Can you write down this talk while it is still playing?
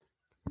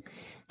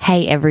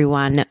Hey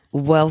everyone,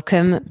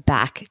 welcome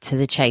back to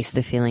the Chase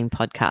the Feeling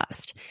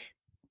podcast.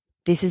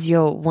 This is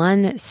your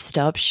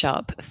one-stop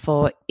shop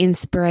for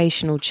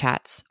inspirational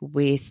chats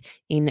with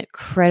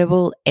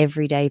incredible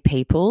everyday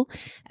people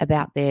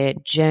about their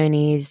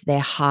journeys,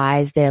 their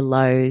highs, their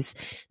lows,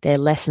 their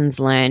lessons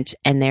learned,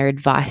 and their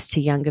advice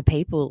to younger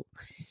people.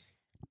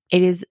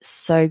 It is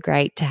so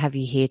great to have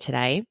you here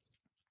today.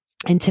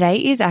 And today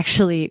is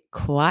actually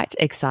quite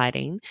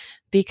exciting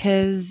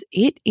because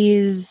it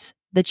is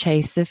the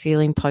Chase the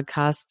Feeling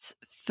podcast's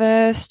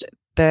first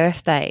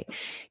birthday.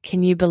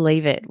 Can you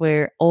believe it?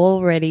 We're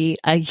already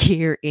a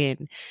year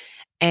in,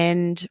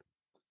 and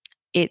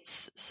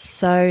it's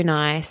so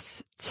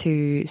nice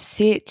to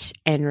sit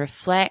and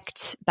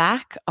reflect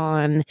back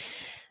on,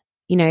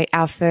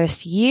 our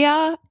first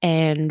year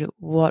and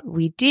what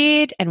we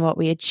did and what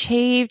we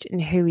achieved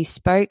and who we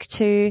spoke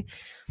to.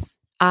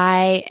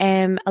 I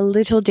am a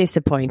little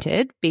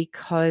disappointed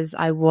because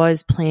I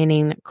was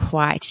planning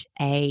quite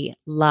a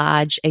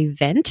large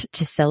event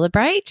to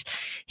celebrate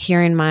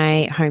here in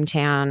my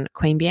hometown,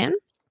 Queanbeyan,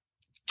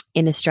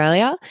 in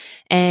Australia.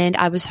 And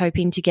I was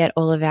hoping to get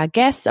all of our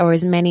guests, or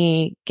as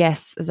many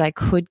guests as I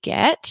could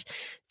get,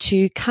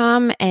 to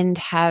come and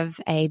have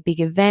a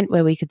big event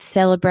where we could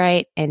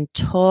celebrate and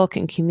talk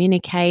and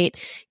communicate,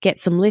 get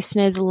some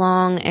listeners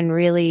along, and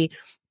really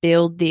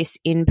build this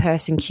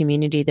in-person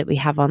community that we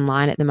have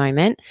online at the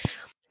moment.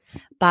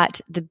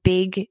 But the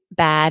big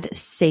bad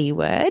C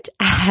word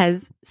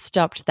has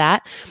stopped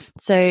that.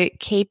 So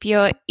keep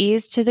your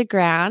ears to the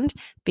ground,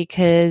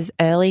 because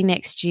early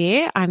next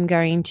year I'm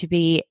going to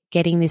be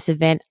getting this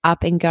event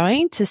up and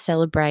going to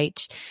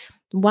celebrate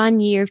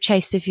 1 year of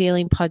Chase the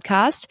Feeling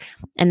podcast.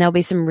 And there'll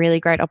be some really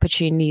great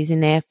opportunities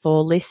in there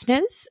for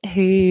listeners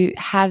who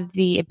have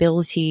the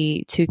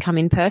ability to come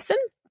in person,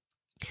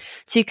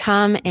 to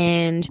come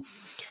and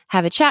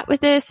have a chat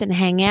with us and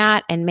hang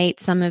out and meet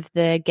some of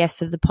the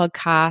guests of the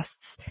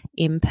podcasts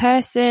in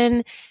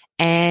person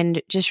and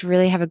just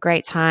really have a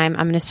great time.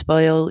 I'm going to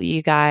spoil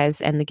you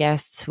guys and the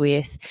guests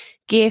with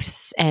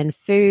gifts and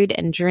food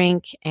and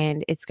drink,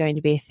 and it's going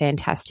to be a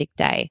fantastic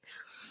day.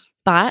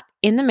 But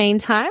in the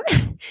meantime,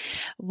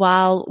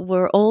 while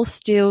we're all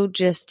still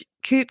just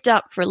cooped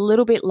up for a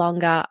little bit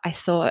longer, I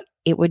thought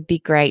it would be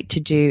great to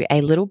do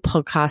a little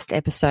podcast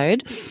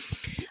episode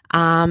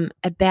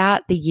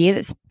about the year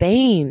that's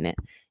been.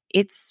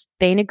 It's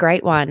been a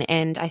great one,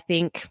 and I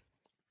think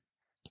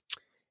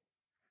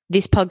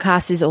this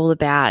podcast is all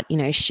about,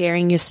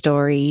 sharing your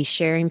story,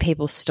 sharing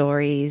people's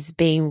stories,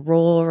 being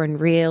raw and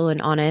real and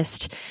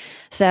honest.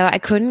 So I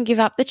couldn't give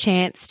up the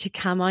chance to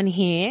come on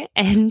here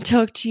and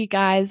talk to you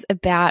guys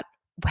about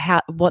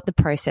what the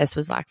process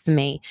was like for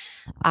me.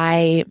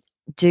 I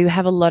do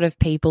have a lot of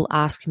people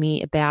ask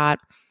me about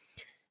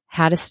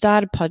how to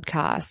start a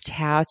podcast,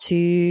 how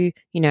to,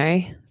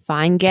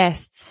 find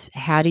guests.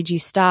 How did you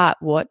start?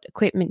 What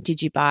equipment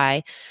did you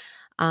buy?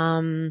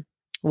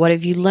 What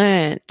have you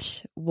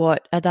learnt?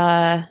 What are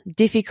the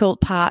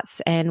difficult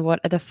parts and what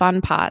are the fun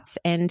parts?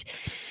 And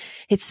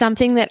it's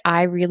something that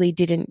I really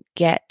didn't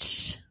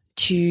get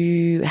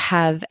to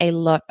have a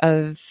lot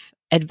of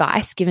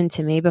advice given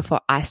to me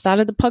before I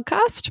started the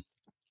podcast.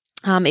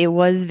 It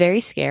was very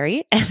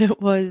scary, and it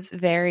was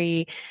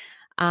very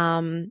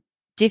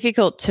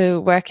difficult to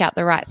work out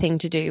the right thing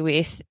to do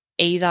with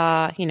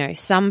either,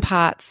 some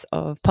parts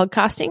of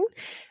podcasting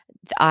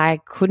I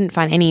couldn't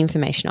find any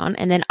information on,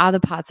 and then other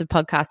parts of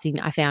podcasting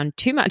I found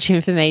too much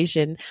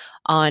information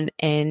on,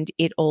 and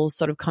it all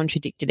sort of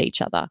contradicted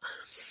each other.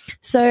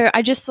 So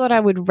I just thought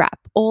I would wrap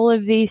all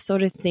of these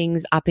sort of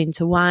things up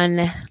into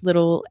one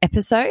little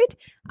episode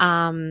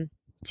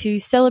to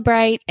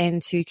celebrate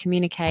and to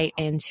communicate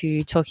and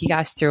to talk you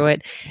guys through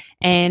it,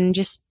 and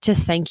just to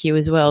thank you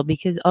as well,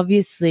 because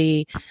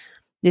obviously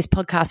this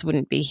podcast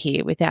wouldn't be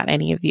here without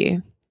any of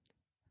you.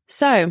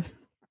 So,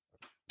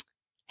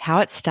 how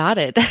it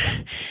started.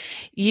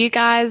 You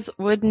guys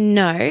would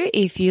know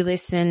if you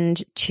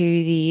listened to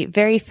the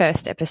very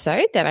first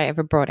episode that I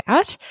ever brought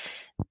out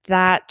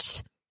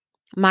that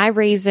my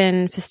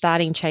reason for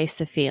starting Chase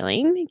the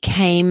Feeling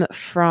came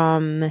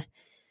from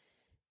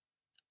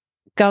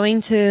going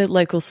to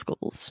local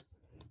schools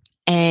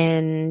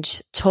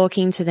and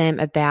talking to them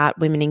about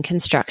women in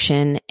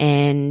construction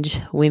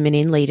and women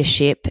in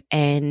leadership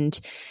and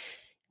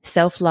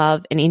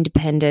self-love and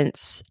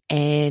independence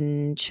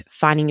and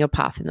finding your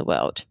path in the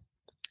world.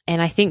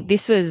 And I think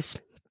this was,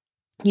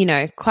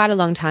 quite a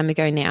long time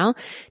ago now.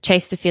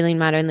 Chase the Feeling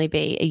might only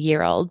be a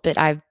year old, but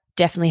I've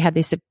definitely had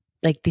this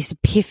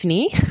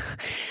epiphany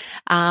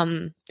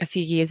a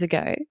few years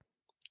ago.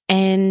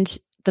 And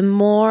the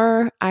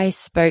more I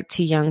spoke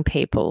to young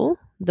people,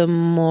 the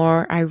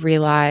more I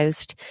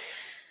realized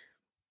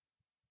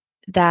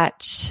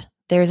that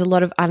there is a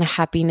lot of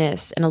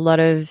unhappiness and a lot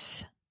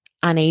of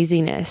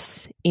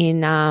uneasiness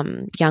in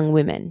young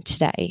women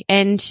today.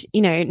 And,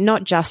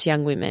 not just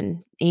young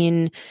women,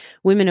 in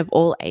women of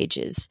all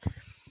ages.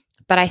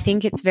 But I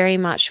think it's very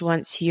much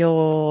once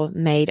you're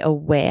made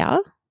aware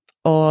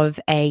of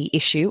a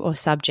issue or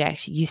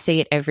subject, you see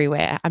it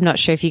everywhere. I'm not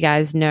sure if you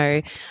guys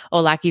know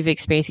or like you've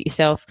experienced it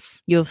yourself.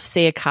 You'll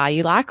see a car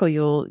you like, or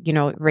you'll,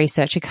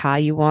 research a car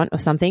you want or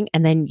something,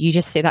 and then you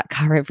just see that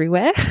car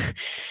everywhere.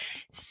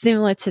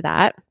 Similar to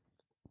that.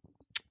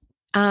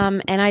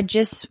 And I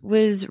just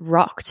was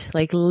rocked,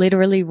 like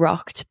literally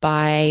rocked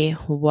by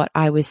what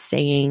I was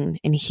seeing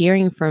and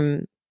hearing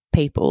from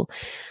people.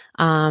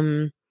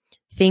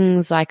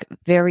 Things like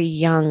very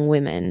young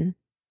women,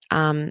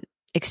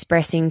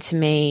 expressing to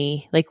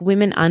me, like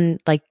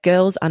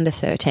girls under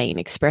 13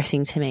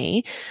 expressing to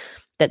me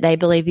that they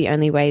believe the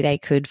only way they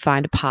could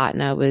find a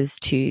partner was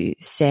to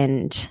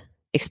send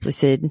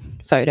explicit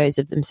photos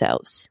of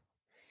themselves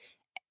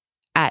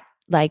at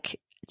like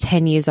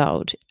 10 years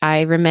old.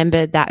 I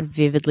remember that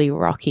vividly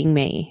rocking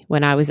me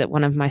when I was at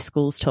one of my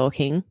schools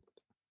talking.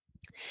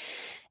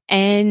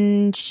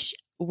 And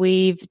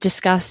we've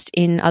discussed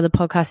in other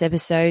podcast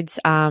episodes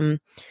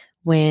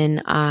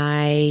when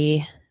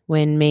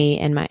me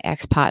and my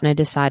ex-partner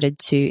decided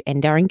to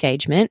end our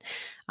engagement,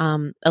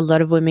 a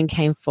lot of women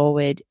came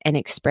forward and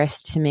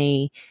expressed to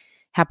me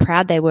how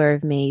proud they were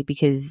of me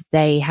because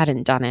they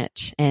hadn't done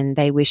it and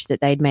they wished that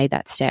they'd made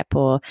that step,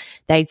 or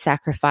they'd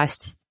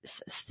sacrificed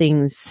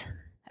things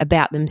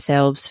about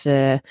themselves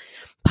for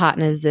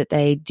partners that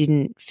they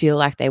didn't feel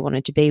like they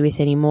wanted to be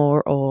with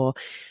anymore, or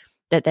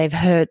that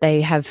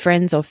they have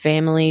friends or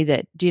family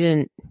that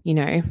didn't,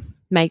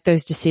 make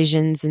those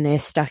decisions and they're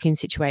stuck in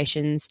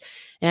situations.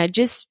 And I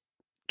just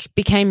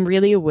became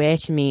really aware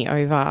to me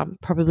over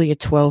probably a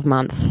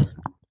 12-month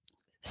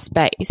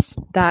space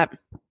that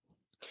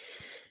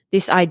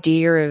this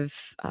idea of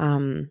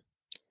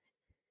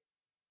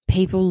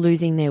people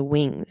losing their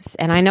wings,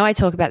 and I know I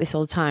talk about this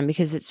all the time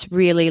because it's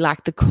really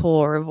like the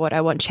core of what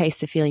I want Chase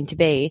the Feeling to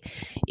be,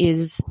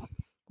 is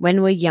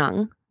when we're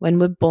young, when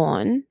we're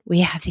born, we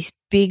have these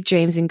big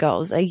dreams and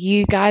goals. Like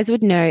you guys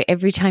would know,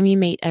 every time you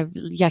meet a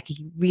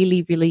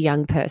really, really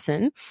young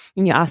person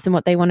and you ask them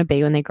what they want to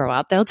be when they grow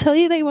up, they'll tell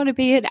you they want to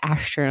be an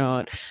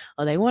astronaut,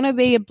 or they want to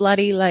be a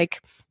bloody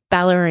like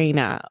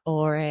ballerina,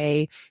 or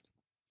a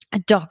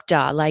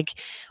doctor,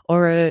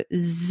 or a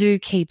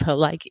zookeeper.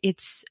 Like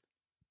it's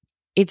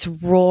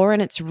raw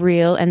and it's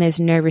real, and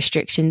there's no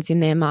restrictions in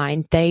their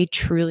mind. They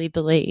truly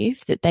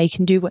believe that they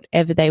can do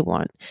whatever they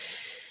want,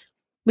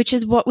 which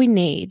is what we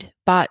need.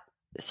 But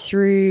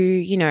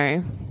through,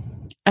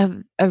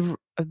 a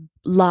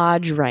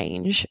large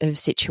range of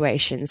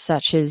situations,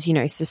 such as,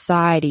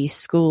 society,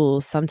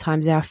 school,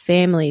 sometimes our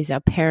families, our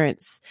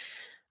parents,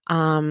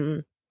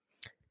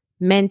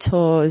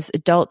 mentors,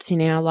 adults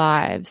in our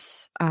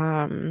lives,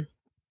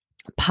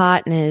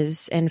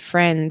 partners and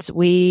friends,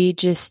 we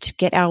just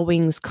get our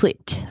wings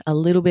clipped a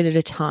little bit at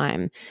a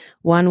time.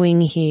 One wing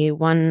here,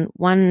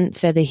 one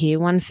feather here,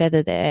 one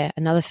feather there,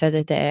 another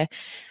feather there.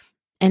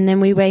 And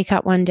then we wake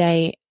up one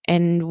day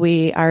and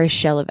we are a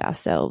shell of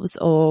ourselves,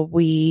 or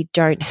we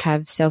don't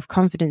have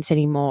self-confidence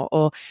anymore,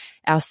 or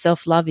our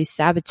self-love is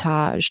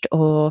sabotaged,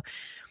 or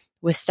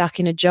we're stuck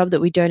in a job that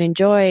we don't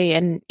enjoy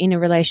and in a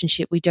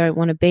relationship we don't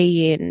want to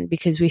be in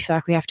because we feel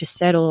like we have to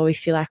settle, or we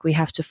feel like we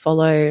have to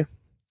follow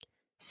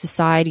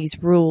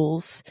society's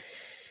rules.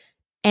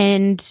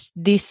 And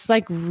this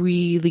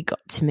really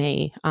got to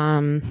me,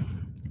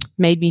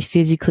 made me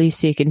physically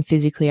sick and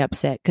physically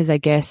upset, because I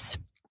guess,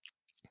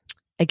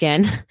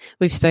 again,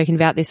 we've spoken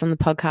about this on the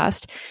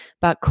podcast,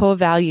 but core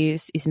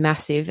values is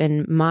massive.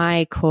 And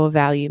my core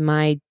value,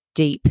 my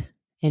deep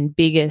and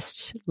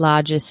biggest,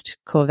 largest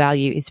core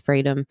value is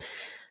freedom.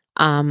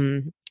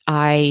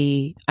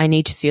 I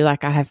need to feel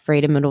like I have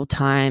freedom at all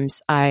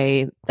times.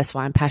 That's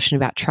why I'm passionate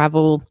about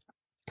travel,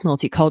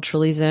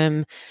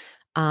 multiculturalism,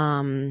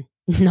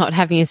 not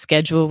having a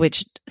schedule,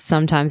 which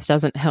sometimes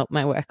doesn't help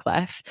my work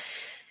life.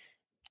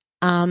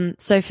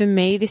 So for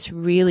me, this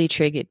really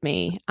triggered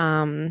me.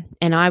 And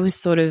I was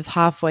sort of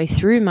halfway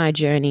through my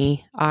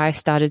journey. I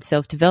started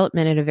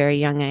self-development at a very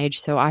young age.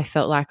 So I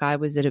felt like I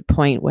was at a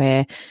point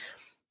where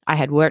I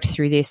had worked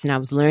through this and I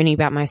was learning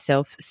about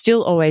myself,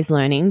 still always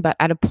learning, but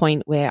at a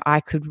point where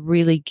I could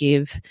really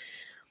give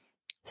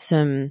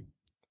some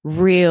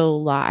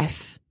real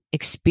life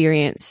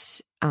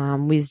experience,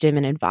 wisdom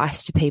and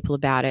advice to people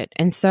about it.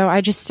 And so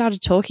I just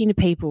started talking to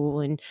people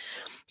and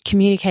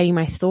communicating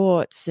my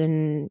thoughts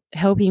and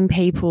helping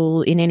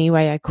people in any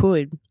way I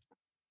could.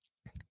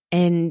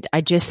 And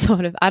I just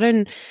sort of,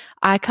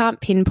 I can't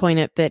pinpoint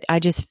it, but I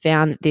just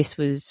found that this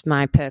was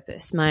my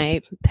purpose.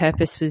 My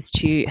purpose was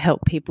to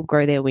help people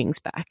grow their wings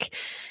back.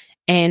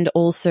 And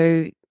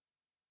also,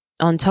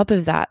 on top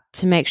of that,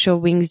 to make sure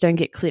wings don't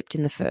get clipped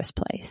in the first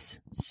place.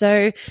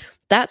 So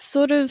that's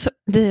sort of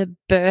the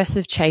birth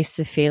of Chase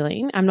the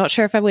Feeling. I'm not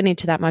sure if I went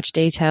into that much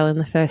detail in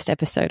the first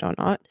episode or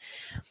not,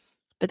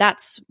 but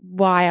that's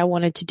why I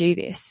wanted to do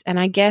this. And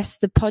I guess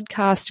the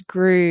podcast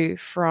grew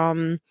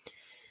from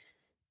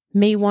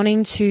me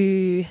wanting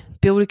to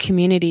build a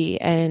community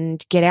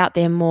and get out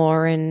there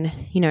more and,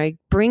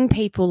 bring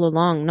people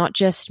along, not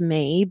just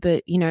me,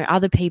 but,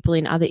 other people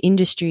in other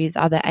industries,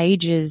 other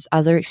ages,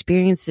 other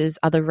experiences,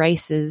 other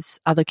races,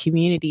 other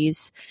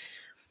communities,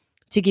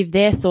 to give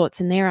their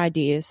thoughts and their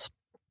ideas.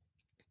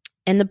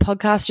 And the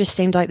podcast just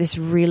seemed like this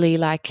really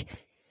like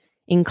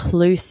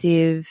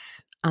inclusive,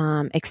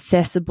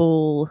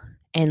 accessible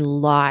and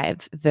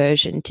live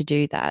version to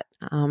do that.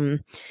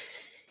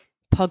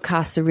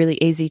 Podcasts are really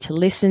easy to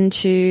listen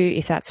to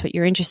if that's what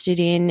you're interested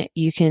in.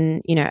 You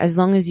can, as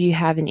long as you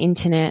have an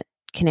internet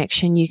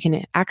connection, you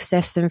can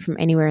access them from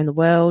anywhere in the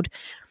world.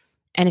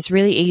 And it's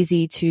really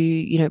easy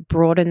to,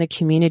 broaden the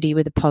community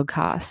with a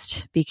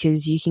podcast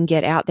because you can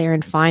get out there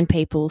and find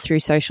people through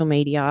social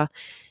media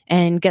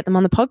and get them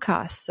on the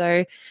podcast.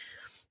 So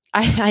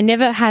I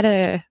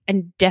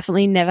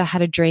definitely never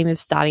had a dream of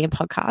starting a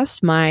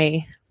podcast.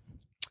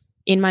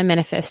 In my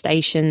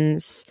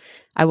manifestations,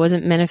 I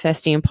wasn't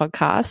manifesting a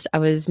podcast. I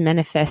was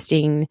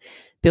manifesting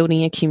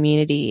building a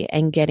community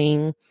and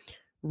getting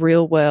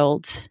real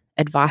world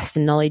advice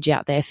and knowledge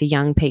out there for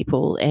young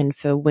people and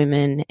for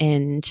women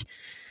and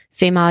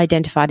female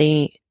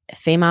identifying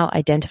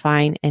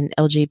and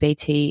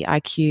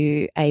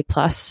LGBTIQA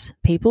plus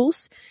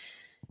peoples.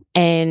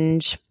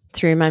 And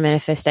through my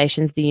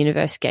manifestations, the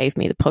universe gave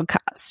me the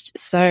podcast.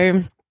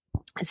 So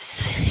I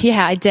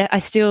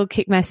still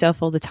kick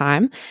myself all the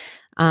time.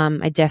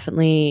 I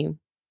definitely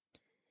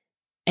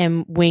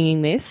am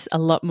winging this a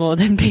lot more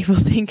than people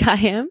think I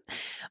am,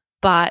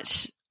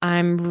 but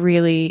I'm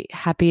really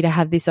happy to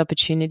have this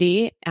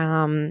opportunity,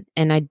 and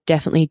I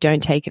definitely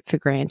don't take it for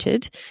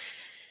granted.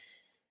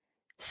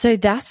 So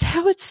that's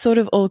how it sort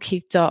of all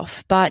kicked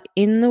off. But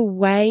in the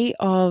way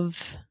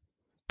of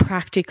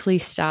practically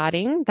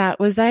starting, that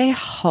was a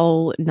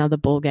whole nother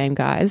ballgame,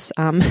 guys.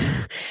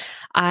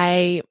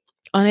 I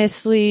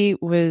honestly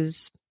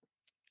was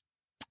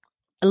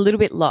a little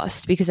bit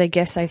lost because I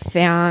guess I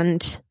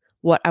found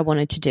what I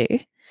wanted to do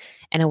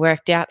and I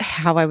worked out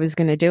how I was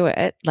going to do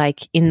it,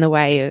 like in the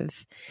way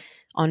of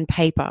on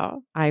paper,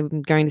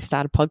 I'm going to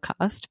start a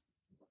podcast.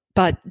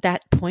 But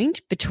that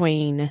point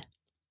between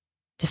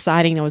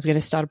deciding I was going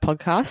to start a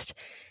podcast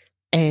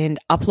and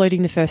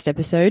uploading the first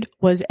episode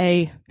was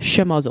a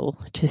schmozzle,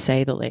 to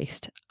say the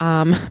least.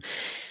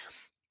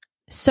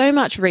 So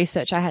much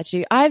research I had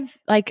to do.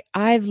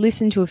 I've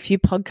listened to a few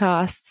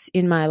podcasts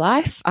in my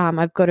life.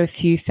 I've got a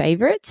few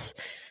favorites,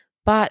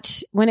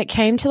 but when it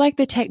came to like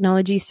the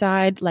technology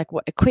side, like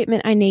what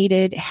equipment I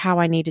needed, how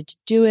I needed to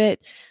do it,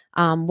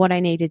 what I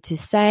needed to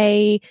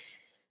say,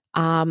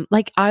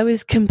 I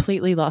was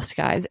completely lost,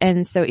 guys.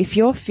 And so if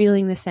you're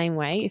feeling the same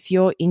way, if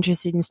you're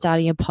interested in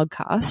starting a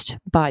podcast,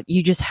 but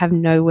you just have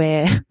no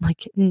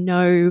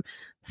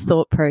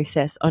thought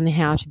process on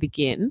how to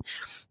begin,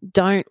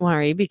 don't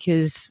worry,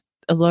 because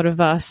a lot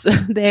of us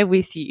are there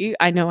with you.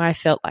 I know I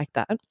felt like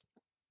that.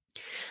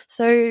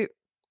 So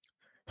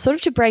sort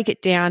of to break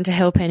it down to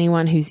help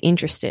anyone who's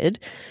interested,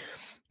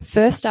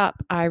 first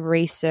up, I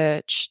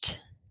researched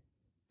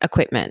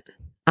equipment.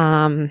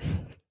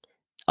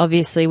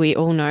 Obviously, we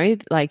all know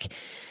like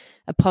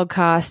a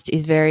podcast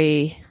is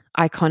very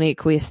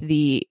iconic with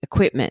the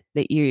equipment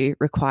that you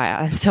require.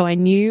 And so I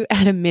knew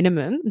at a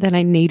minimum that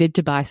I needed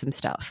to buy some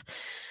stuff,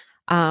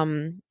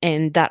 and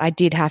that I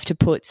did have to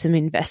put some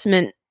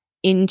investment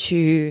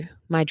into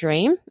my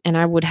dream, and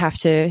I would have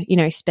to,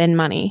 spend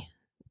money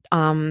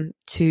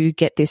to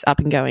get this up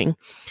and going.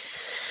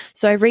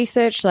 So I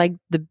researched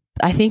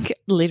I think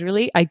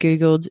literally I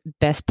Googled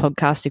best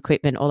podcast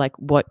equipment or like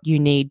what you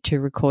need to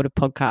record a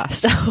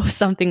podcast or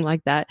something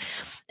like that.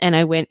 And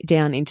I went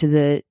down into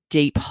the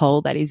deep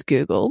hole that is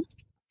Google.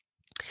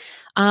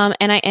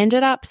 And I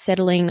ended up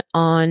settling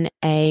on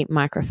a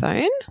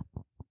microphone,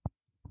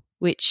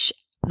 which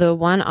the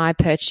one I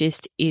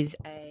purchased is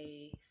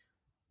a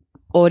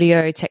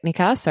Audio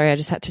Technica. Sorry, I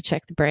just had to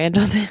check the brand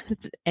on the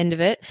end of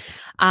it.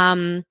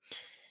 And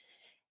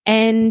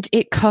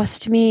it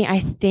cost me, I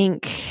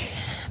think,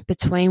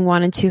 between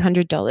 $100 and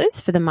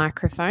 $200 for the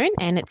microphone,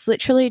 and it's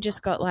literally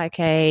just got like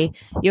a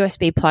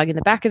USB plug in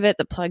the back of it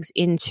that plugs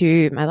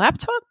into my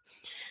laptop.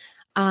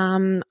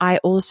 I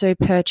also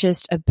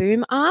purchased a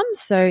boom arm,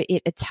 so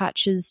it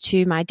attaches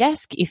to my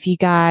desk. If you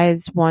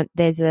guys want,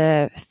 there's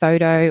a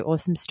photo or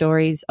some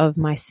stories of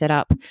my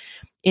setup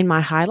in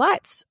my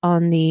highlights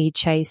on the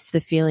Chase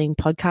the Feeling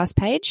podcast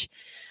page.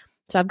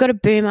 So I've got a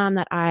boom arm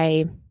that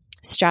I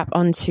strap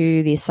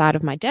onto the side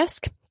of my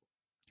desk,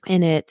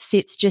 and it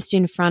sits just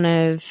in front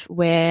of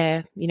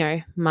where,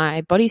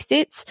 my body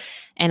sits,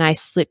 and I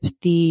slip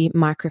the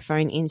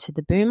microphone into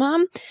the boom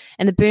arm.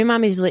 And the boom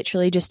arm is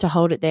literally just to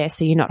hold it there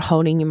so you're not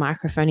holding your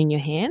microphone in your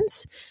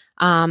hands.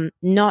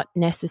 Not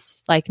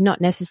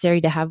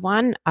necessary to have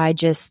one. I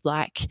just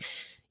like,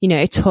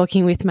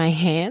 talking with my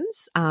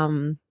hands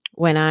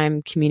when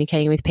I'm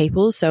communicating with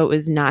people. So it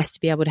was nice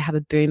to be able to have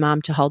a boom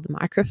arm to hold the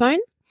microphone.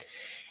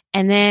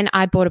 And then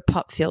I bought a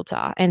pop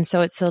filter. And so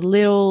it's a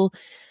little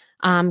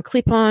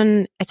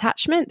clip-on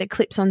attachment that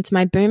clips onto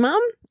my boom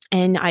arm,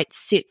 and it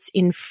sits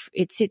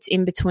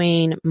in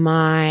between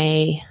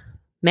my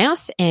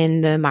mouth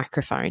and the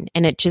microphone,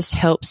 and it just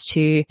helps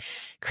to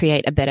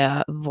create a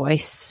better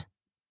voice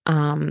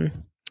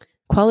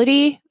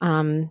quality,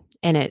 and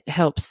it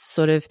helps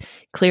sort of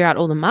clear out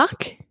all the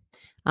muck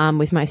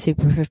with my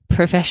super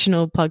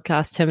professional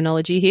podcast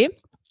terminology here.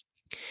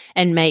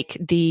 and make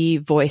the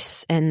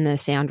voice and the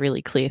sound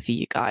really clear for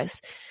you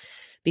guys.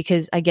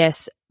 Because I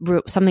guess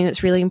something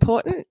that's really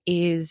important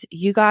is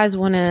you guys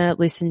want to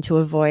listen to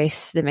a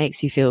voice that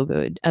makes you feel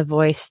good, a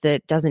voice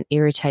that doesn't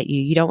irritate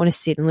you. You don't want to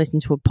sit and listen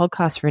to a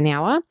podcast for an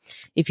hour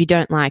if you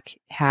don't like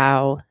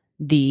how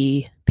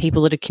the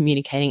people that are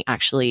communicating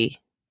actually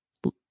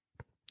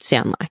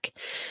sound like.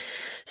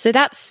 So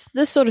that's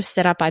the sort of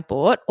setup I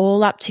bought.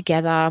 All up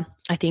together,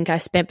 I think I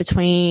spent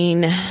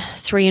between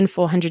 $300 and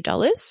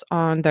 $400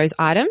 on those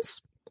items.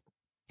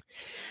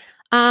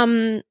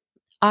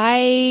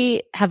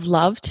 I have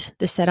loved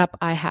the setup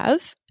I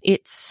have.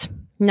 It's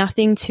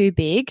nothing too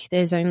big.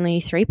 There's only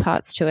 3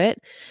 parts to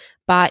it,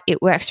 but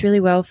it works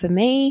really well for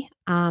me.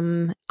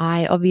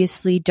 I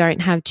obviously don't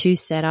have 2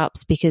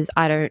 setups because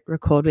I don't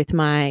record with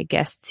my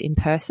guests in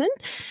person,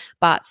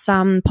 but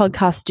some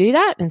podcasts do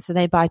that, and so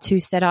they buy 2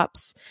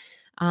 setups.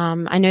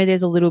 I know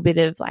there's a little bit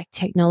of like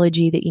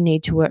technology that you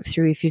need to work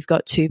through if you've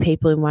got 2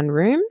 people in one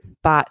room,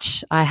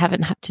 but I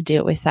haven't had to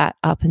deal with that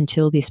up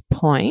until this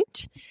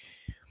point.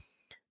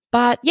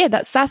 But yeah,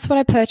 that's what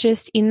I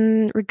purchased.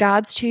 In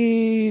regards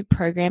to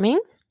programming,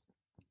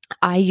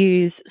 I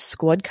use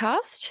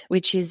Squadcast,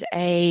 which is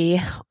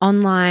a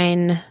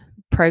online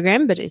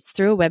program, but it's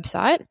through a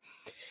website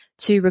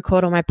to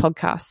record all my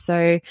podcasts.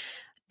 So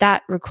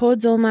that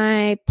records all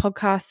my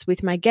podcasts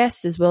with my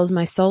guests as well as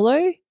my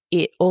solo.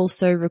 It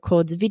also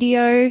records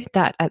video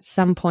that at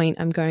some point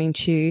I'm going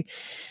to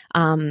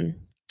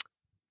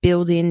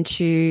build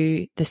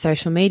into the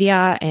social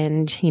media,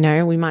 and, you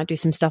know, we might do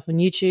some stuff on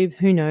YouTube.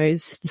 Who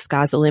knows? The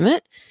sky's the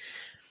limit.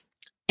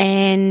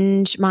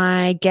 And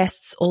my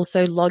guests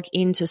also log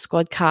into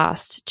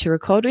Squadcast to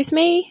record with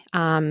me.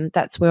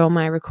 That's where all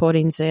my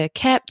recordings are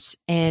kept,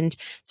 and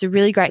it's a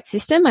really great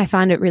system. I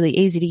find it really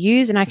easy to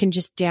use, and I can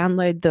just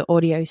download the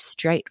audio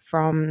straight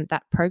from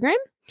that program.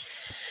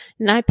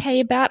 And I pay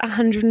about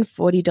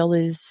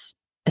 $140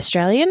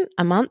 Australian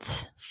a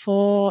month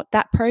for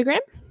that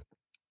program.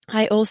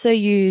 I also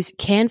use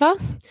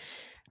Canva,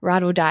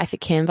 ride or die for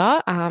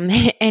Canva.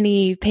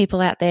 Any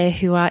people out there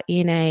who are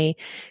in a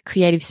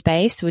creative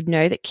space would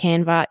know that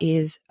Canva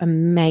is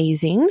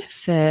amazing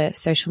for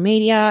social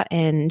media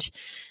and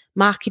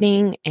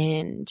marketing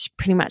and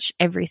pretty much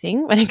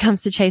everything when it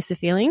comes to Chase the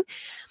Feeling.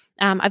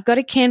 I've got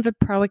a Canva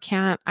Pro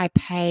account. I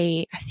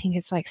pay, I think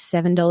it's like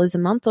 $7 a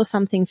month or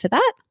something for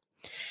that.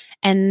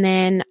 And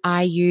then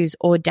I use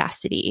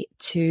Audacity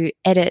to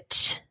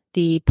edit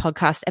the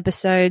podcast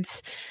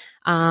episodes,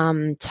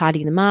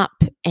 tidy them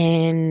up,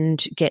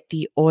 and get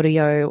the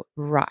audio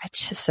right.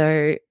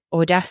 So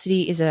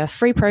Audacity is a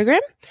free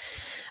program.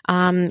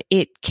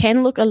 It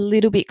can look a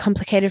little bit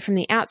complicated from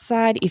the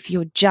outside if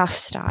you're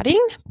just starting,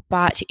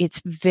 but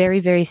it's very,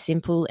 very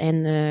simple,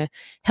 and the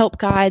help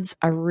guides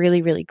are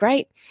really, really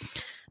great.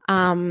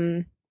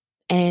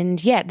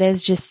 And yeah,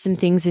 there's just some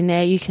things in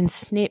there. You can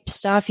snip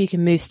stuff, you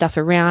can move stuff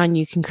around,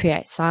 you can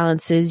create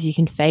silences, you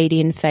can fade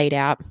in, fade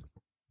out.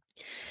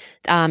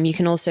 You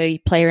can also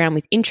play around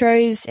with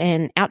intros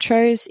and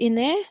outros in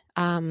there.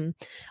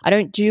 I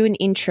don't do an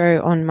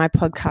intro on my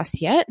podcast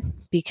yet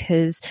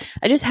because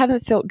I just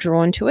haven't felt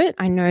drawn to it.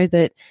 I know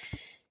that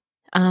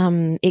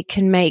it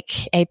can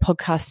make a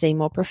podcast seem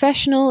more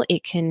professional.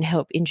 It can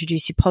help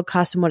introduce your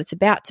podcast and what it's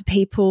about to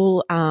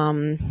people.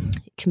 It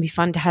can be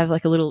fun to have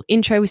like a little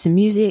intro with some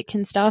music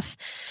and stuff,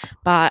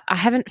 but I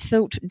haven't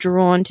felt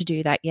drawn to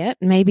do that yet.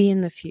 Maybe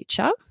in the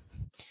future.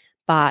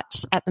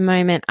 But at the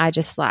moment, I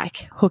just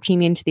like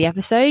hooking into the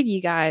episode. You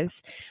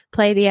guys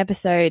play the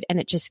episode and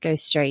it just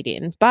goes straight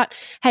in. But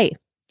hey,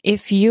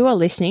 if you are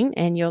listening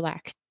and you're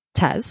like,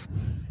 Taz,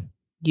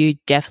 you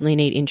definitely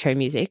need intro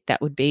music,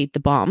 that would be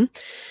the bomb.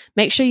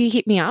 Make sure you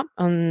hit me up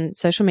on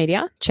social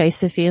media, Chase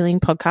the Feeling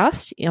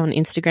Podcast on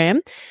Instagram,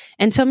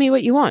 and tell me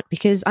what you want,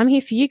 because I'm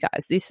here for you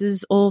guys. This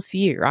is all for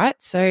you, right?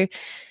 So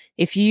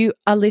if you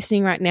are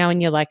listening right now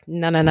and you're like,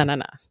 no,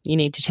 you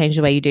need to change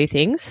the way you do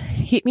things,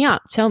 hit me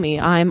up. Tell me.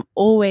 I'm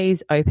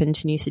always open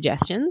to new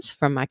suggestions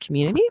from my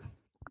community.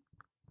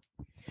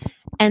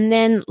 And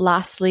then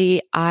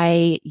lastly,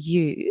 I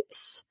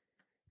use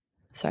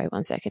Buzzsprout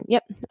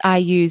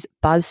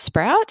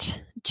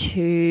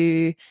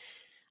to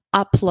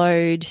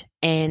upload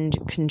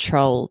and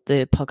control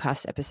the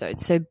podcast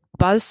episodes. So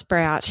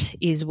Buzzsprout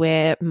is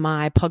where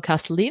my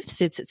podcast lives.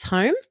 It's its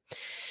home.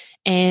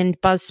 And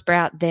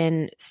Buzzsprout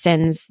then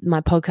sends my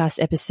podcast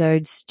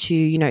episodes to,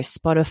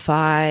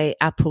 Spotify,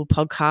 Apple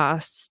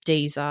Podcasts,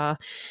 Deezer.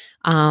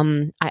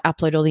 I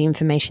upload all the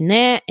information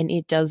there, and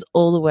it does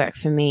all the work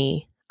for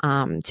me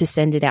to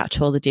send it out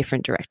to all the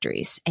different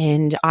directories.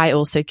 And I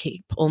also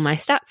keep all my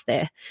stats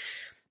there.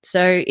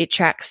 So it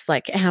tracks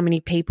like how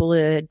many people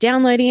are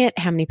downloading it,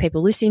 how many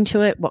people listening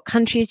to it, what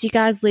countries you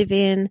guys live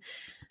in,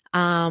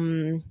 how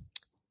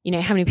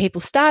many people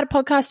start a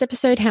podcast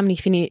episode, how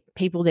many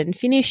people then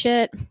finish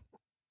it.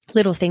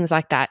 Little things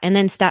like that. And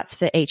then stats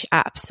for each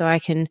app, so I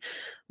can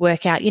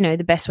work out,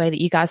 the best way that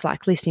you guys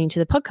like listening to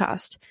the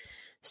podcast.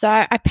 So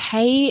I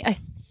pay, I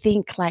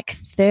think, like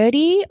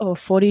 $30 or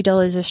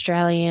 $40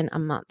 Australian a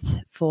month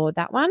for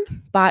that one.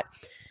 But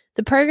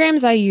the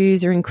programs I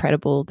use are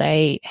incredible.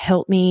 They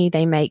help me,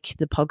 they make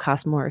the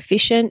podcast more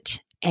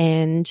efficient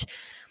and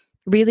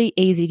really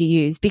easy to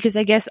use, because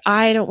I guess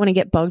I don't want to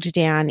get bogged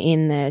down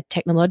in the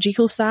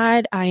technological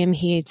side. I am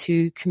here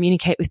to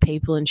communicate with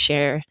people and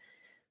share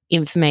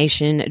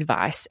information,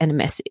 advice, and a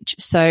message.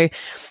 So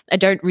I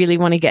don't really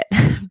want to get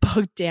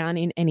bogged down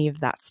in any of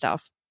that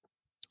stuff.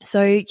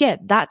 So yeah,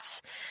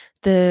 that's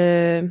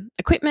the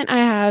equipment I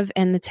have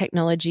and the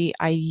technology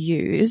I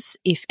use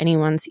if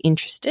anyone's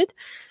interested.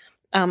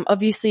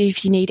 Obviously,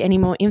 if you need any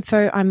more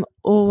info, I'm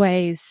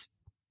always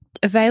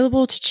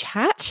available to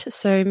chat.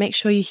 So make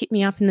sure you hit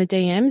me up in the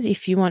DMs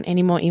if you want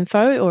any more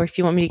info or if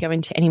you want me to go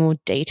into any more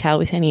detail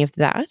with any of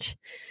that.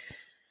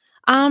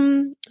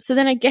 So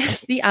then I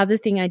guess the other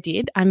thing I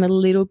did, I'm a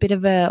little bit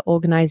of an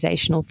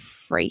organizational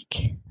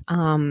freak.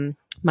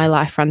 My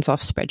life runs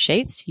off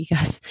spreadsheets. You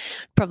guys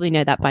probably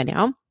know that by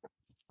now.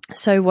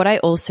 So what I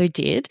also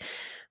did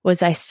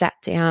was I sat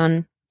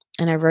down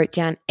and I wrote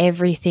down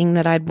everything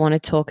that I'd want to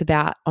talk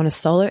about on a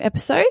solo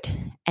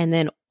episode, and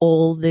then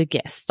all the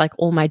guests, like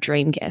all my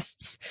dream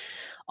guests,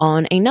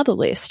 on another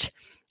list.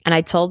 And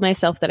I told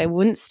myself that I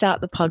wouldn't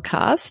start the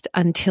podcast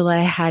until I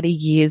had a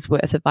year's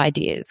worth of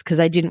ideas, because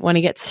I didn't want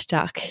to get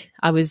stuck.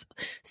 I was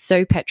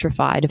so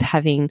petrified of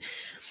having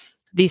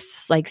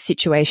this like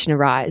situation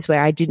arise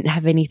where I didn't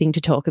have anything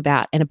to talk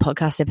about and a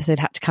podcast episode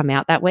had to come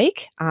out that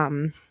week.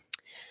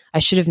 I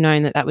should have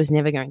known that that was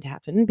never going to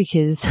happen,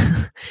 because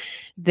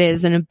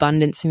there's an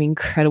abundance of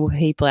incredible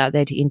people out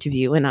there to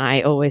interview and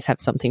I always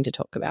have something to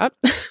talk about.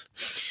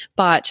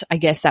 But I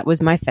guess that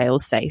was my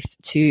fail-safe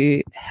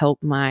to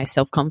help my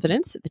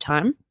self-confidence at the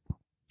time.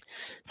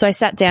 So I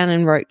sat down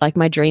and wrote like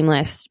my dream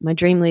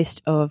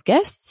list of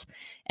guests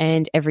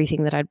and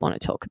everything that I'd want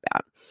to talk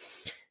about.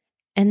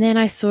 And then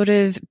I sort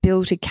of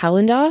built a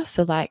calendar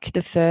for like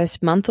the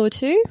first month or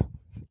two.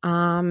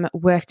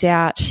 Worked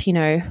out,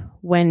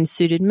 when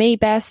suited me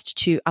best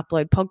to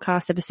upload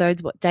podcast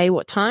episodes, what day,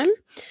 what time,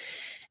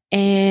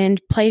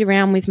 and played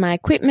around with my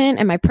equipment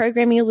and my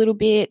programming a little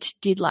bit,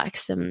 did like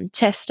some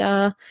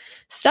tester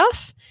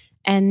stuff.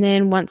 And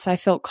then once I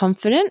felt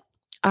confident,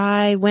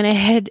 I went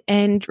ahead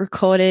and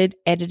recorded,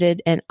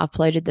 edited, and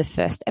uploaded the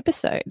first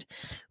episode,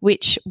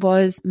 which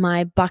was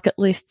my bucket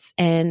lists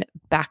and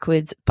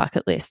backwards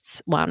bucket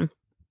lists one.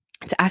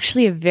 It's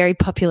actually a very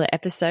popular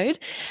episode.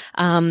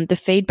 The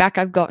feedback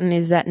I've gotten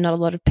is that not a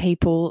lot of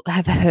people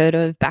have heard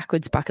of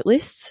backwards bucket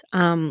lists,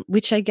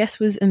 which I guess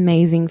was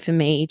amazing for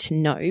me to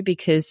know,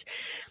 because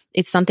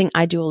it's something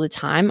I do all the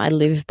time. I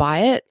live by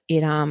it.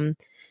 It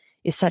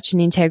is such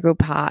an integral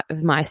part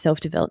of my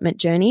self-development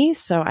journey.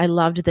 So I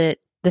loved that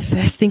the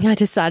first thing I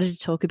decided to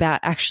talk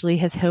about actually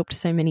has helped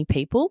so many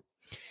people.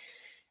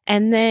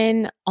 And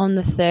then on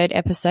the third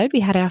episode, we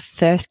had our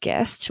first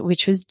guest,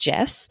 which was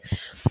Jess.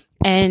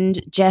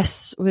 And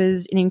Jess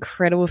was an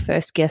incredible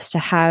first guest to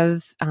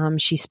have.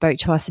 She spoke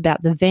to us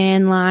about the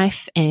van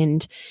life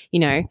and,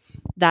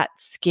 that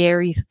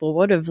scary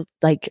thought of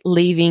like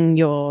leaving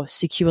your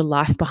secure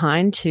life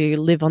behind to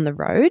live on the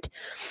road.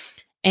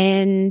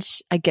 And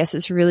I guess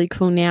it's really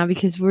cool now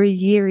because we're a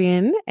year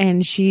in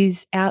and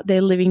she's out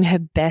there living her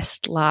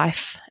best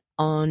life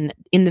in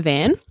the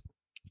van.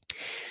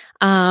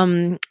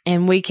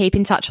 And we keep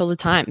in touch all the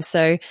time.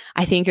 So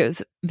I think it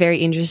was very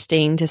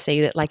interesting to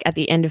see that like at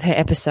the end of her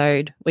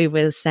episode, we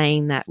were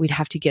saying that we'd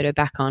have to get her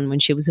back on when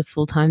she was a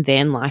full-time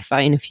van lifer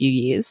in a few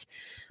years.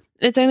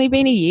 It's only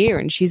been a year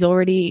and she's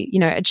already,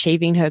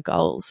 achieving her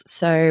goals.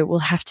 So we'll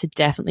have to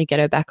definitely get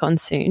her back on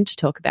soon to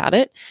talk about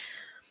it.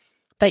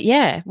 But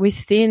yeah,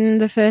 within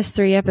the first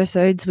 3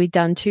 episodes, we'd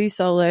done 2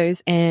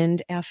 solos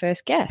and our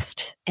first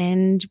guest,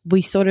 and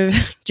we sort of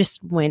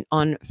just went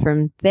on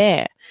from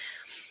there.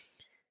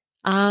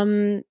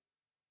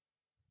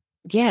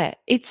 Yeah,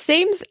 it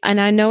seems, and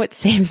I know it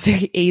seems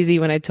very easy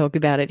when I talk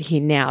about it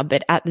here now,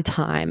 but at the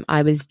time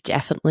I was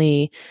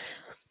definitely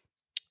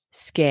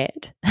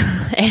scared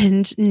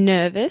and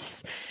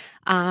nervous.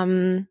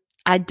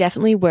 I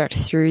definitely worked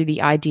through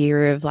the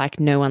idea of like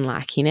no one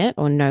liking it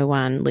or no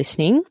one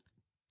listening,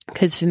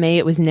 because for me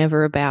it's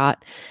never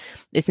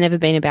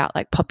been about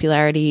like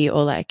popularity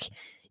or like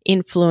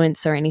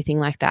influence or anything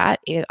like that.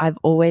 I've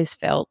always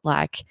felt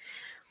like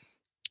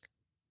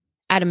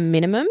at a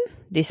minimum,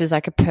 this is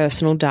like a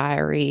personal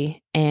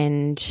diary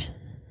and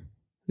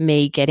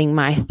me getting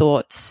my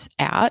thoughts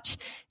out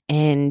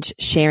and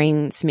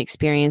sharing some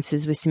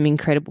experiences with some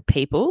incredible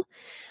people.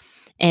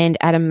 And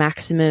at a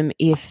maximum,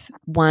 if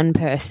one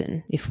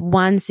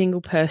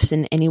single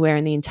person anywhere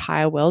in the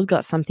entire world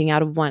got something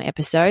out of one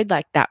episode,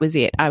 like that was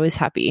it. I was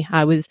happy.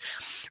 I was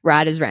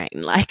right as rain.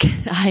 Like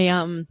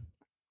I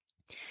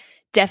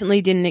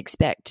definitely didn't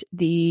expect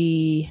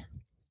the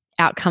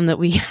outcome that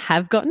we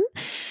have gotten.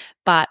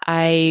 But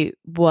I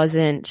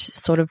wasn't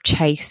sort of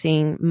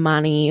chasing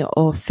money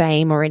or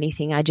fame or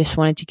anything. I just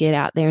wanted to get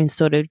out there and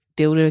sort of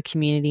build a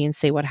community and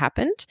see what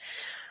happened.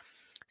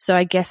 So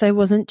I guess I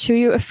wasn't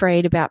too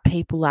afraid about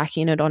people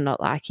liking it or not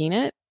liking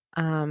it.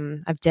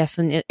 I've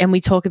definitely, and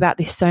we talk about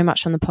this so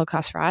much on the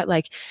podcast, right?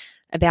 Like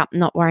about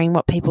not worrying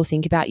what people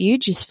think about you,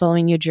 just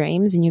following your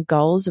dreams and your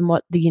goals and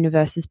what the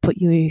universe has put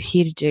you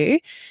here to do,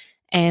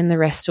 and the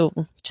rest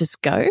will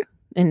just go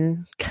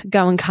and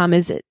come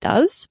as it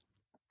does.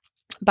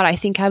 But I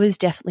think I was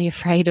definitely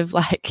afraid of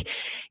like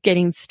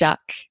getting stuck,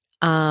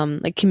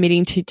 like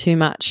committing to too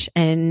much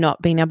and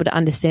not being able to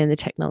understand the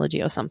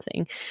technology or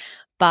something.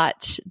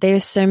 But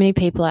there's so many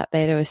people out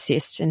there to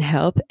assist and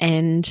help,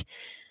 and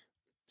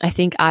I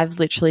think I've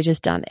literally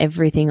just done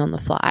everything on the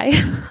fly.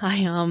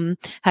 I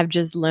have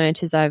just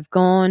learnt as I've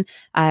gone.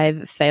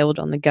 I've failed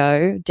on the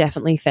go,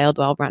 definitely failed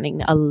while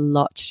running a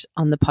lot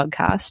on the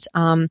podcast.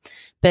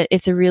 But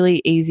it's a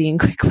really easy and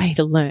quick way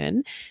to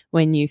learn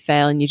when you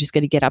fail, and you just got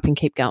to get up and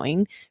keep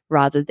going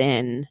rather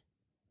than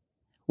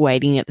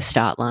waiting at the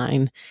start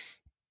line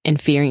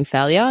and fearing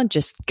failure,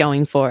 just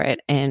going for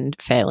it and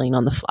failing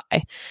on the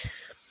fly.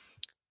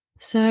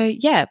 So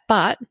yeah,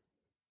 but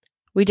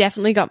we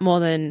definitely got more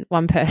than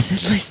one person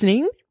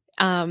listening.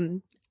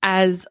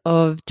 As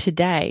of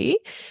today,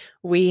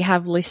 we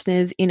have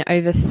listeners in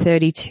over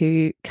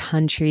 32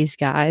 countries,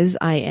 guys.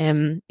 I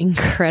am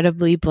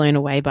incredibly blown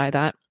away by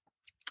that.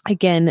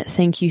 Again,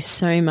 thank you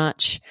so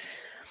much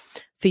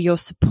for your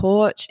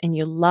support and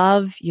your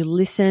love, your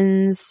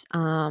listens,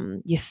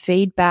 your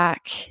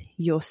feedback,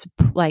 your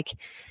support. Like,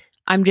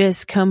 I'm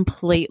just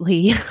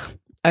completely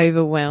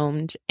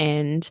overwhelmed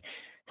and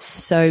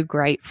so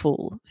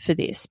grateful for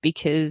this,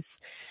 because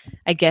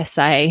I guess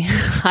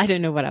I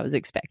don't know what I was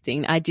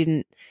expecting. I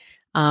didn't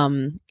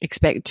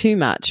expect too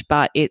much,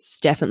 but it's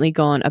definitely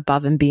gone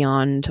above and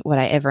beyond what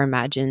I ever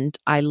imagined.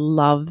 I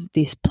love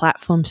this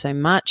platform so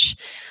much.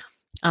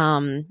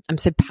 I'm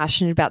so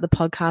passionate about the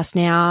podcast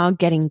now,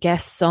 getting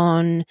guests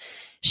on,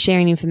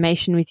 sharing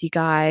information with you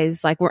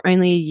guys. Like, we're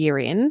only a year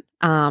in,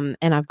 and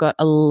I've got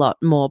a lot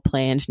more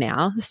planned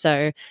now.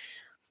 So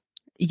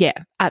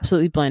yeah,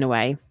 absolutely blown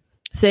away.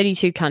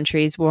 32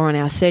 countries. We're on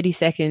our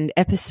 32nd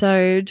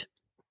episode,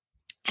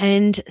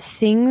 and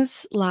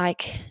things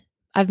like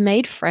I've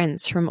made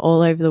friends from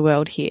all over the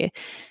world here,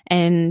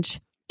 and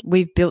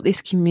we've built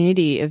this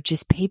community of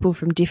just people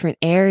from different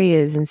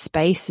areas and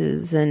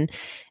spaces and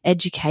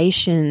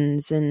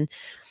educations, and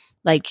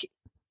like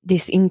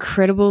this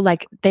incredible,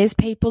 like there's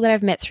people that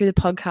I've met through the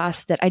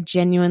podcast that I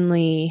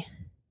genuinely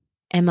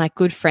am like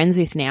good friends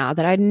with now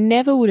that I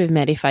never would have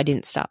met if I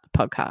didn't start the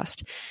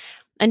podcast.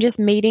 And just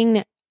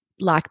meeting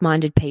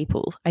like-minded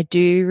people. I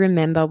do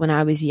remember when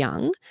I was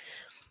young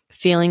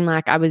feeling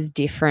like I was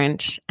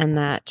different and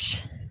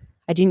that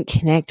I didn't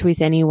connect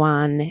with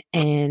anyone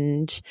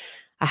and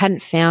I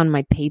hadn't found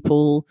my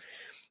people,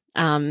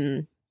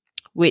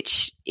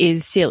 which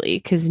is silly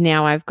because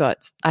now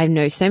I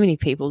know so many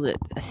people that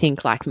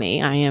think like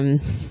me. I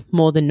am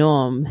more the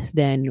norm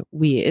than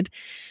weird.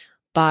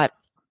 But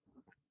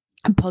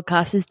a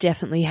podcast has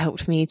definitely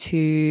helped me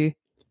to,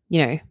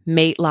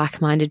 meet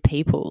like-minded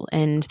people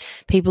and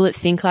people that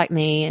think like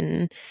me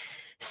and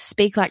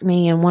speak like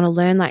me and want to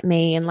learn like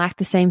me and like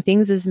the same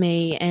things as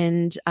me.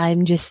 And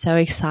I'm just so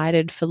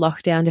excited for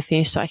lockdown to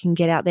finish so I can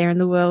get out there in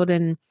the world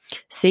and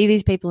see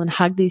these people and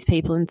hug these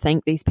people and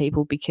thank these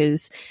people,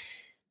 because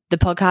the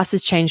podcast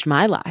has changed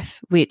my life,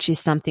 which is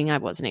something I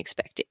wasn't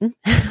expecting.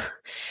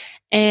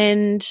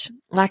 And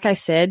like I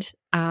said,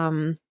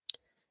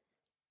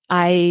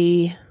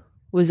 I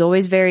was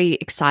always very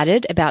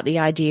excited about the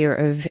idea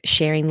of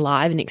sharing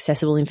live and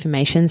accessible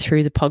information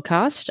through the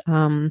podcast.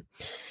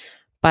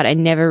 But I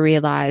never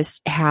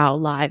realized how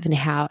live and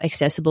how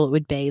accessible it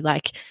would be.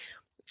 Like,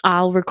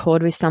 I'll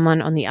record with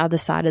someone on the other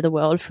side of the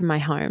world from my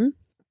home,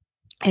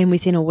 and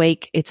within a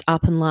week it's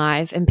up and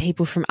live, and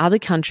people from other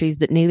countries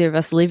that neither of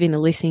us live in are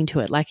listening to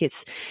it. Like,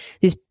 it's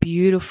this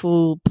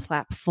beautiful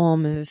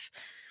platform of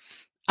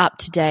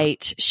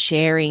up-to-date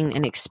sharing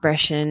and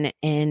expression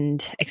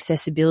and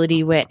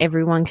accessibility where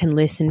everyone can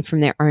listen from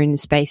their own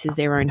spaces,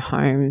 their own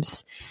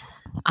homes,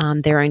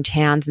 their own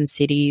towns and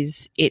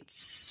cities.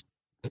 It's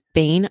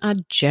been a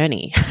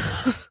journey.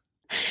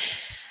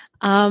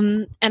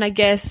 And I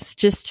guess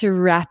just to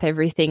wrap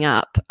everything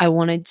up, I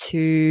wanted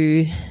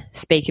to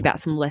speak about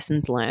some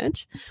lessons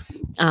learned,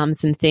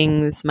 some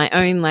things, my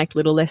own like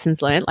little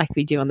lessons learned, like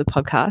we do on the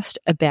podcast,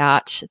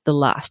 about the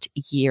last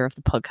year of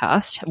the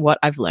podcast, what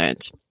I've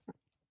learned.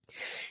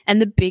 And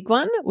the big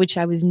one, which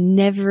I was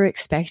never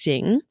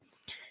expecting,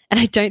 and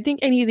I don't think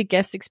any of the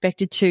guests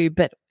expected to,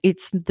 but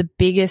it's the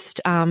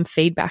biggest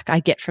feedback I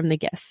get from the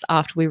guests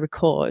after we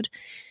record,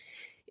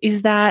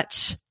 is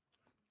that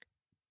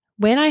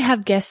when I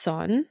have guests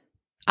on,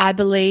 I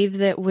believe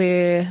that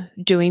we're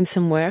doing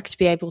some work to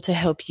be able to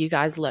help you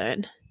guys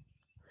learn.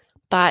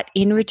 But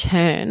in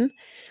return,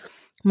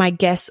 my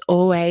guests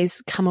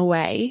always come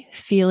away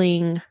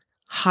feeling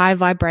high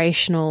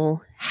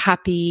vibrational,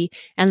 happy,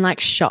 and like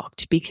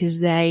shocked,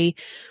 because they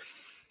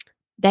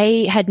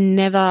had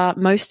never,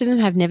 most of them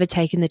have never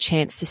taken the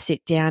chance to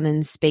sit down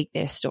and speak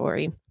their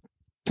story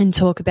and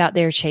talk about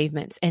their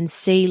achievements and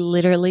see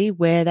literally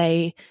where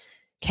they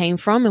came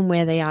from and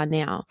where they are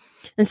now.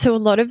 And so a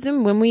lot of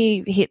them, when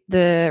we hit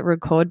the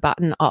record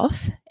button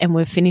off and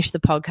we've finished the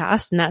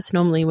podcast, and that's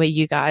normally where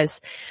you guys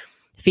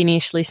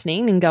finish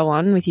listening and go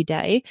on with your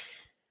day,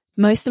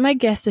 most of my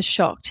guests are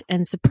shocked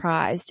and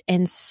surprised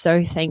and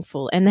so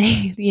thankful. And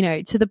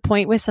they, to the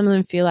point where some of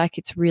them feel like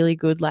it's really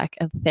good, like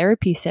a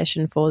therapy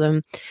session for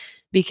them,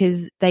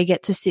 because they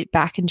get to sit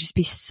back and just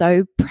be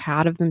so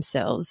proud of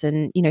themselves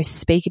and,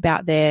 speak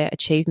about their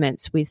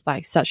achievements with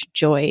like such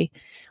joy.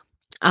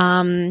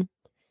 And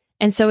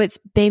so it's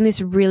been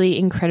this really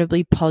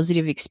incredibly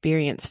positive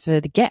experience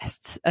for the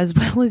guests as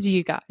well as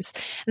you guys.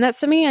 And that's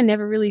something I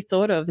never really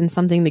thought of and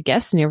something the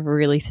guests never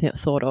really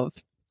thought of.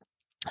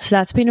 So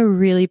that's been a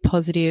really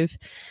positive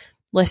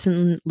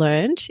lesson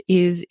learned,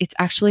 is it's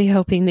actually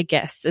helping the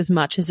guests as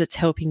much as it's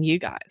helping you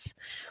guys,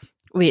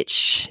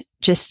 which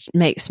just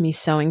makes me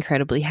so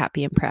incredibly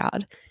happy and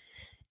proud.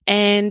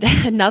 And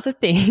another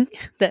thing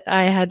that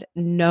I had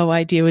no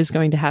idea was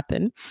going to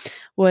happen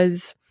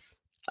was,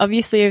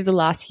 obviously, over the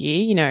last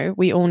year,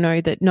 we all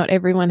know that not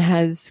everyone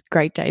has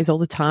great days all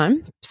the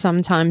time.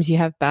 Sometimes you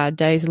have bad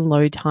days and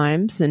low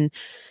times, and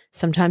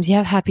sometimes you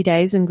have happy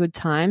days and good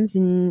times,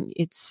 and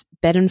it's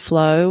ebb and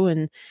flow,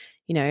 and,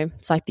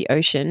 it's like the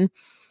ocean.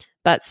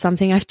 But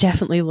something I've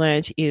definitely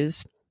learned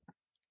is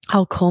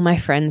I'll call my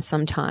friends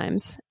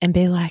sometimes and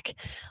be like,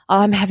 oh,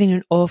 I'm having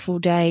an awful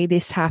day.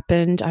 This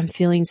happened. I'm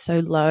feeling so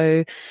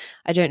low.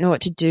 I don't know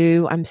what to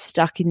do. I'm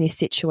stuck in this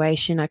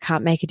situation. I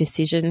can't make a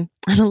decision.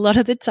 And a lot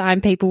of the time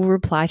people will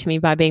reply to me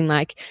by being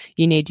like,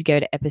 you need to go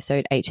to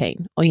episode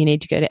 18, or you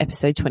need to go to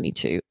episode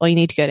 22, or you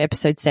need to go to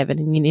episode 7,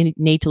 and you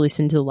need to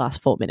listen to the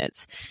last 4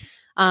 minutes.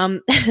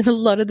 And a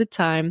lot of the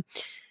time,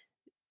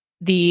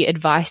 the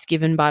advice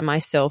given by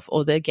myself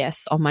or the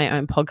guests on my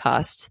own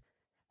podcast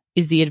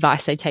is the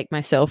advice I take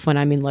myself when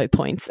I'm in low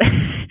points.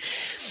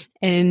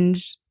 And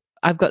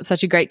I've got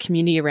such a great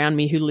community around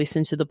me who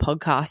listen to the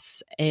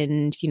podcasts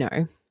and,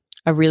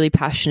 are really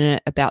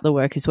passionate about the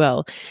work as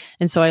well.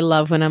 And so I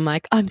love when I'm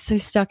like, I'm so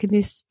stuck in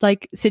this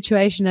like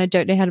situation, I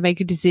don't know how to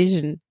make a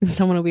decision. And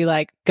someone will be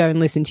like, go and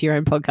listen to your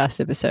own podcast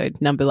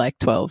episode, number like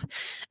 12.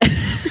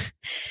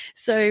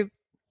 So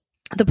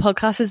the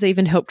podcast has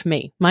even helped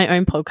me. My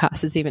own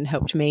podcast has even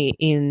helped me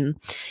in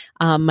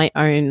my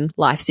own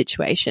life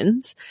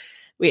situations,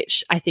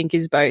 which I think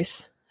is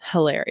both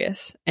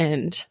hilarious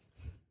and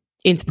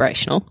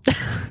inspirational.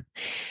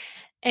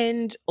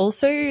 And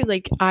also,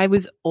 like, I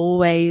was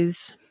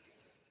always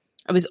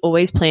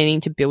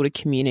planning to build a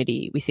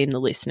community within the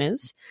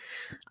listeners,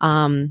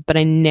 but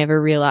I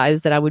never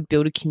realized that I would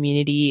build a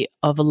community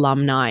of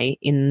alumni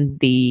in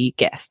the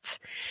guests,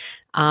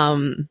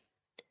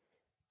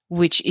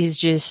 which is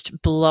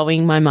just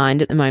blowing my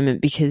mind at the moment,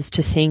 because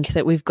to think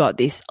that we've got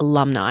this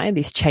alumni,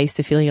 this Chase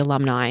the Feeling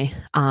alumni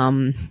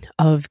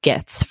of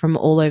guests from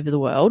all over the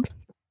world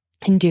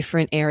in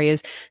different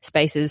areas,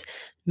 spaces.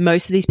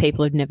 Most of these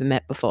people I've never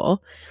met before.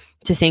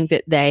 To think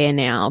that they are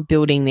now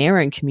building their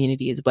own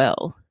community as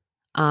well,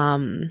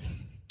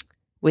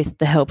 with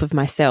the help of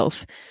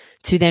myself,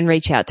 to then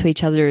reach out to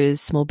each other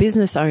as small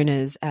business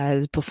owners,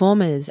 as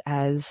performers,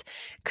 as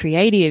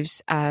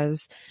creatives,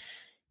 as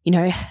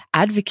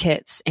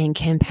advocates and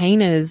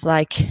campaigners.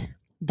 Like,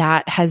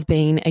 that has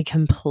been a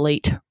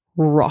complete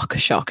rock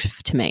shock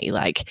to me.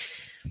 Like,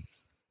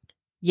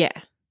 yeah,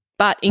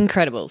 but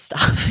incredible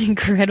stuff,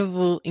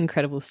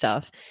 incredible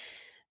stuff.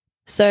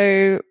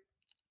 So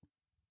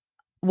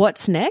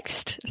what's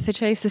next for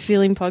Chase the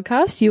Feeling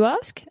podcast, you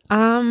ask?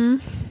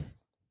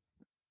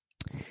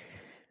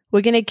 We're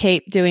going to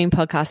keep doing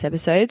podcast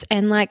episodes.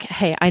 And like,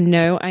 hey, I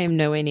know I am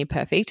nowhere near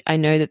perfect. I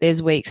know that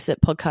there's weeks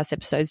that podcast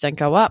episodes don't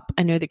go up.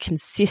 I know that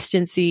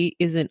consistency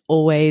isn't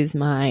always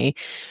my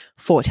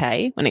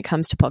forte when it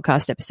comes to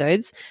podcast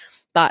episodes,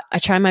 but I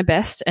try my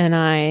best and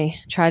I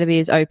try to be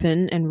as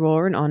open and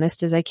raw and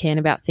honest as I can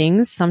about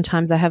things.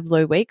 Sometimes I have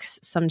low weeks.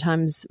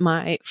 Sometimes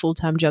my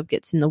full-time job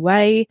gets in the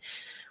way.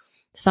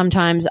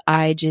 Sometimes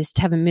I just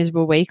have a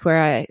miserable week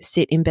where I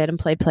sit in bed and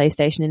play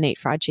PlayStation and eat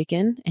fried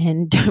chicken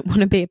and don't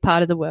want to be a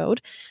part of the world.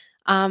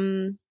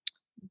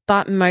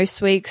 But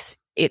most weeks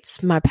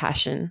it's my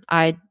passion.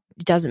 It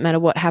doesn't matter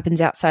what happens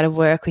outside of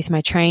work with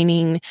my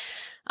training,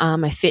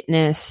 my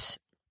fitness,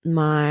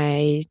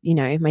 my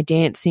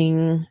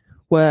dancing,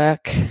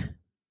 work,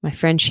 my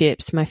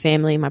friendships, my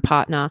family, my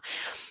partner.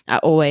 I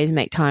always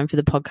make time for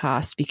the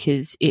podcast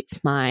because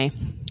it's my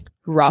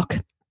rock.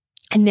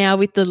 And now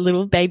with the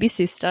little baby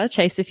sister,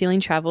 Chase the Feeling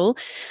Travel,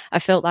 I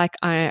feel like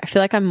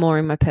I'm more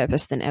in my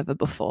purpose than ever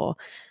before.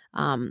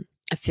 I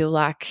feel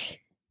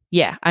like,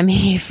 I'm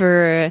here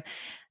for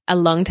a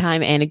long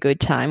time and a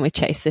good time with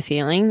Chase the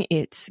Feeling.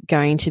 It's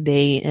going to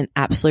be an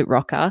absolute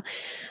rocker.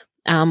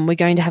 We're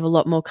going to have a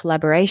lot more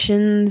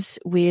collaborations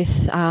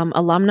with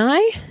alumni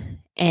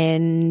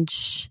and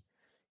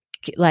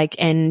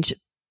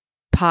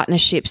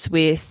partnerships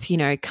with,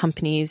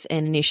 companies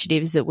and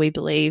initiatives that we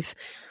believe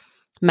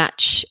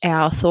match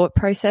our thought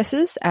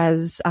processes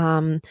as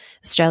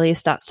Australia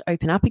starts to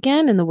open up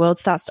again and the world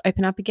starts to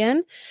open up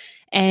again.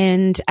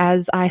 And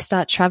as I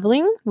start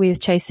traveling with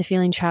Chase the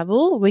Feeling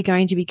Travel, we're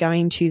going to be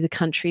going to the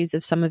countries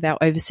of some of our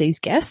overseas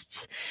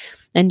guests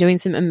and doing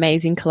some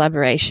amazing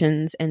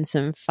collaborations and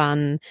some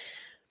fun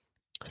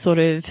sort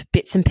of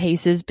bits and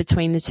pieces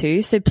between the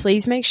two. So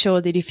please make sure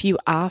that if you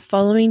are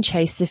following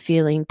Chase the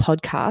Feeling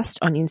podcast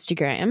on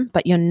Instagram,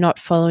 but you're not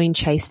following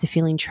Chase the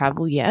Feeling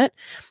Travel yet,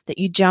 that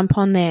you jump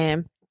on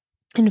there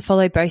and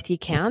follow both the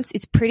accounts.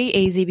 It's pretty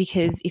easy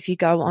because if you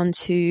go on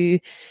to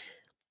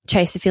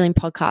Chase the Feeling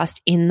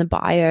podcast, in the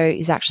bio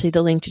is actually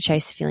the link to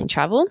Chase the Feeling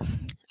Travel,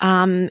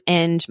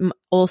 and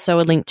also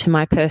a link to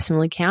my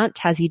personal account,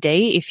 Tassie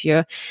D, if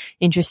you're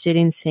interested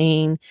in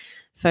seeing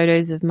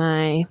photos of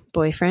my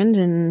boyfriend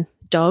and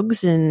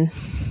dogs and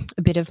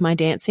a bit of my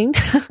dancing.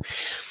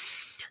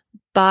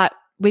 But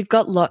we've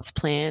got lots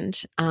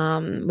planned.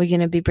 We're going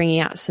to be bringing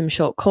out some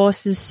short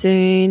courses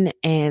soon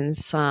and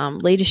some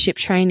leadership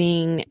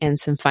training and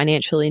some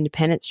financial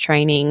independence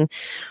training.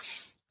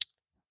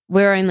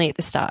 We're only at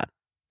the start.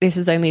 This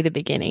is only the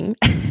beginning.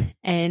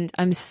 And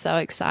I'm so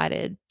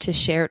excited to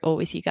share it all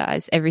with you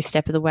guys every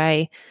step of the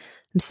way.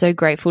 I'm so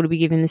grateful to be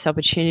given this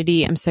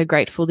opportunity. I'm so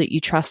grateful that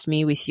you trust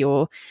me with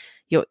your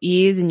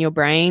ears and your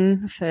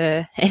brain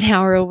for an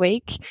hour a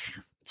week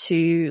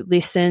to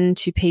listen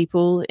to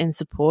people and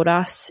support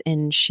us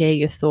and share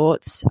your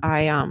thoughts.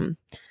 I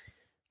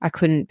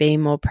couldn't be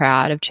more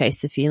proud of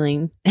Chase the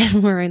Feeling,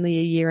 and we're only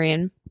a year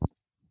in.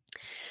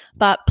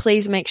 But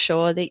please make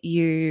sure that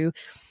you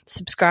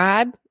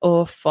subscribe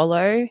or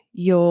follow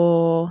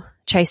your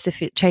Chase the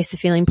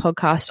Feeling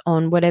podcast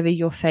on whatever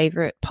your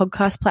favorite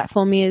podcast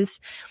platform is.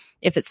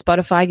 If it's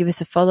Spotify, give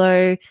us a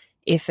follow.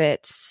 If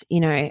it's,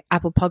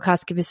 Apple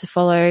Podcasts, give us a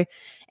follow.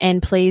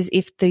 And please,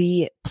 if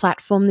the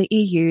platform that you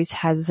use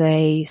has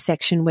a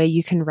section where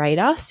you can rate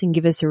us and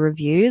give us a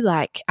review,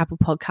 like Apple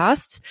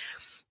Podcasts,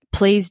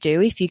 please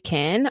do if you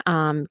can,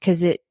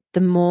 because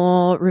the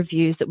more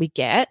reviews that we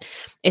get,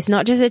 it's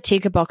not just a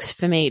ticker box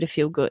for me to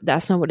feel good.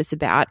 That's not what it's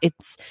about.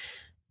 It's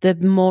the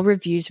more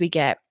reviews we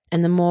get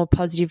and the more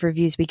positive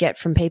reviews we get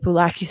from people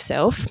like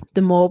yourself,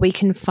 the more we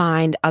can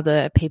find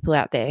other people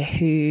out there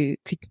who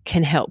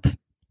can help,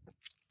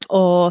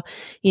 or,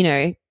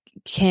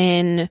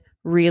 can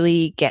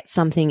really get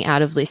something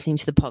out of listening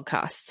to the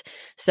podcast.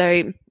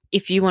 So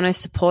if you want to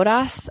support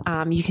us,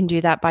 you can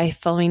do that by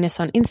following us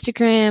on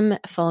Instagram,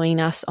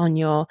 following us on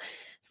your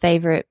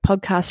favorite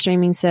podcast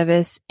streaming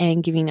service,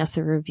 and giving us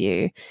a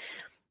review.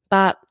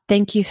 But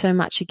thank you so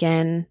much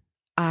again.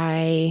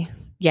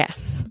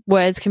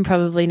 Words can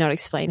probably not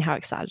explain how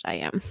excited I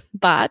am,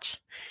 but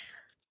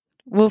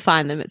we'll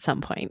find them at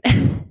some point.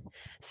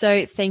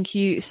 So thank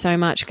you so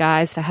much,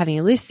 guys, for having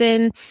a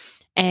listen.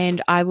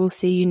 And I will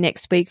see you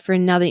next week for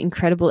another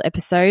incredible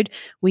episode.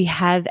 We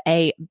have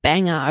a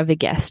banger of a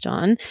guest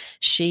on.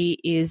 She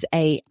is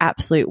an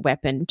absolute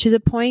weapon, to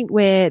the point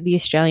where the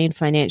Australian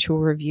Financial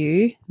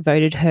Review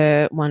voted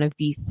her one of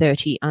the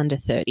 30 under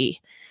 30.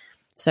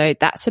 So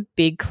that's a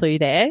big clue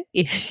there.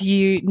 If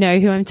you know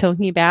who I'm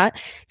talking about,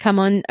 come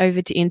on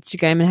over to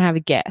Instagram and have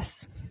a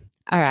guess.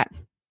 All right.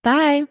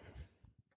 Bye.